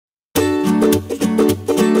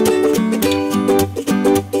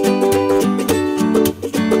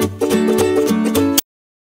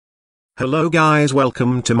Hello guys,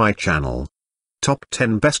 welcome to my channel. Top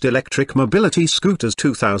 10 Best Electric Mobility Scooters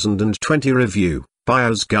 2020 Review,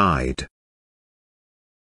 Buyer's Guide.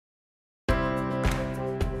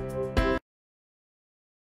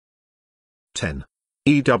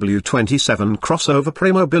 EW27 Crossover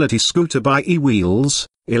Pre-Mobility Scooter by eWheels,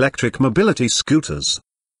 Electric Mobility Scooters.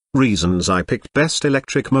 Reasons I picked Best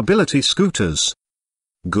Electric Mobility Scooters.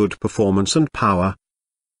 Good performance and power.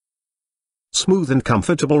 Smooth and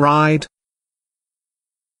comfortable ride.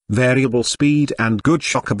 Variable speed and good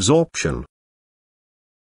shock absorption.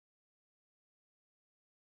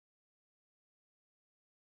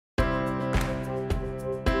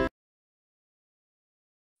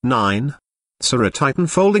 Tzora Titan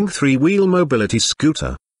Folding 3-Wheel Mobility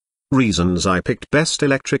Scooter. Reasons I picked Best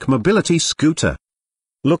Electric Mobility Scooter.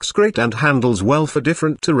 Looks great and handles well for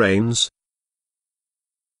different terrains.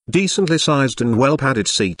 Decently sized and well-padded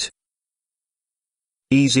seat.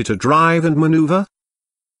 Easy to drive and maneuver.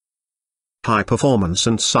 High performance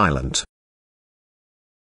and silent.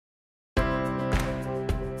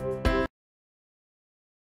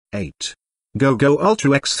 Go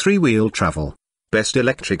Ultra X 3-Wheel Travel. Best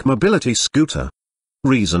Electric Mobility Scooter.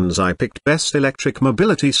 Reasons I picked Best Electric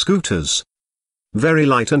Mobility Scooters. Very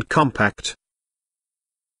light and compact.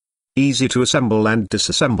 Easy to assemble and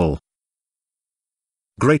disassemble.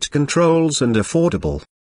 Great controls and affordable.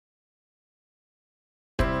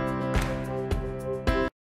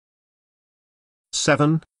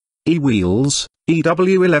 eWheels,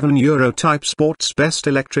 EW11 Euro Type Sports Best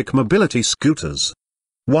Electric Mobility Scooters.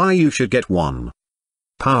 Why you should get one.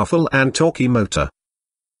 Powerful and torquey motor.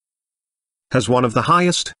 Has one of the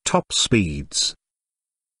highest top speeds.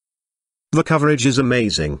 The coverage is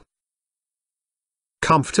amazing.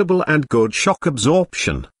 Comfortable and good shock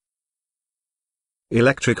absorption.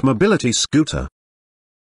 Electric mobility scooter.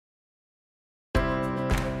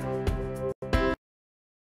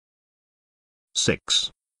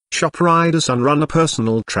 Shoprider Sunrunner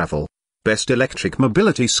Personal Travel. Best Electric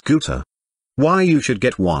Mobility Scooter. Why you should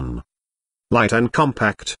get one. Light and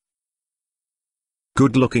compact.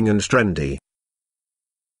 Good looking and trendy.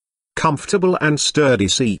 Comfortable and sturdy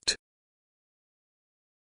seat.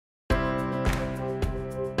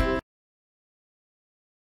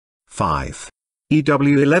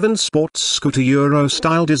 EW11 Sports Scooter Euro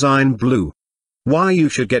Style Design Blue. Why you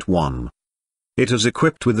should get one. It is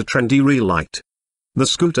equipped with a trendy rear light. The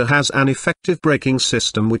scooter has an effective braking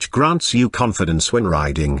system which grants you confidence when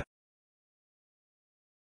riding.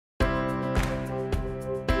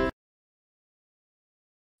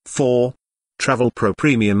 Travel Pro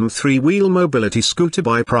Premium 3-Wheel Mobility Scooter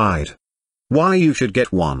by Pride. Why you should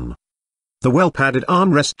get one. The well-padded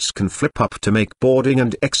armrests can flip up to make boarding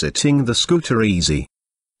and exiting the scooter easy.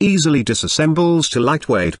 Easily disassembles to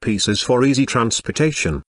lightweight pieces for easy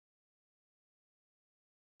transportation.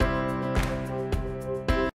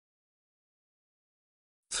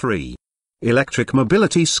 Electric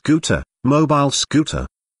Mobility Scooter, Mobile Scooter.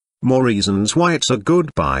 More reasons why it's a good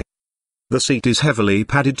buy. The seat is heavily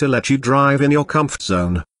padded to let you drive in your comfort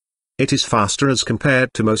zone. It is faster as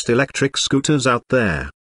compared to most electric scooters out there.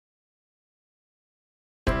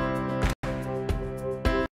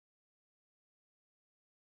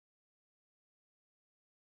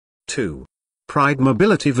 Pride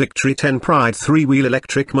Mobility Victory 10 Pride 3-Wheel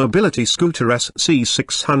Electric Mobility Scooter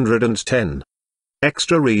SC610.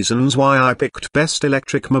 Extra reasons why I picked Best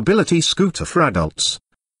Electric Mobility Scooter for adults.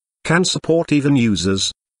 Can support even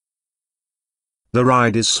users. The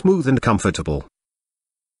ride is smooth and comfortable.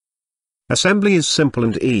 Assembly is simple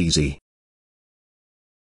and easy.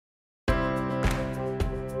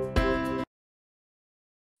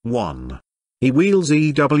 eWheels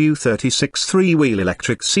EW36 3-Wheel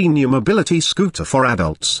Electric Senior Mobility Scooter for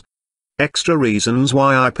adults. Extra reasons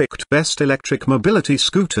why I picked Best Electric Mobility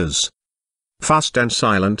Scooters. Fast and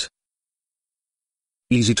silent.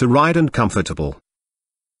 Easy to ride and comfortable.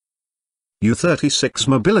 U36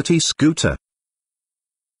 Mobility Scooter.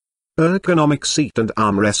 Ergonomic seat and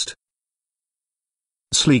armrest.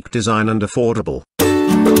 Sleek design and affordable.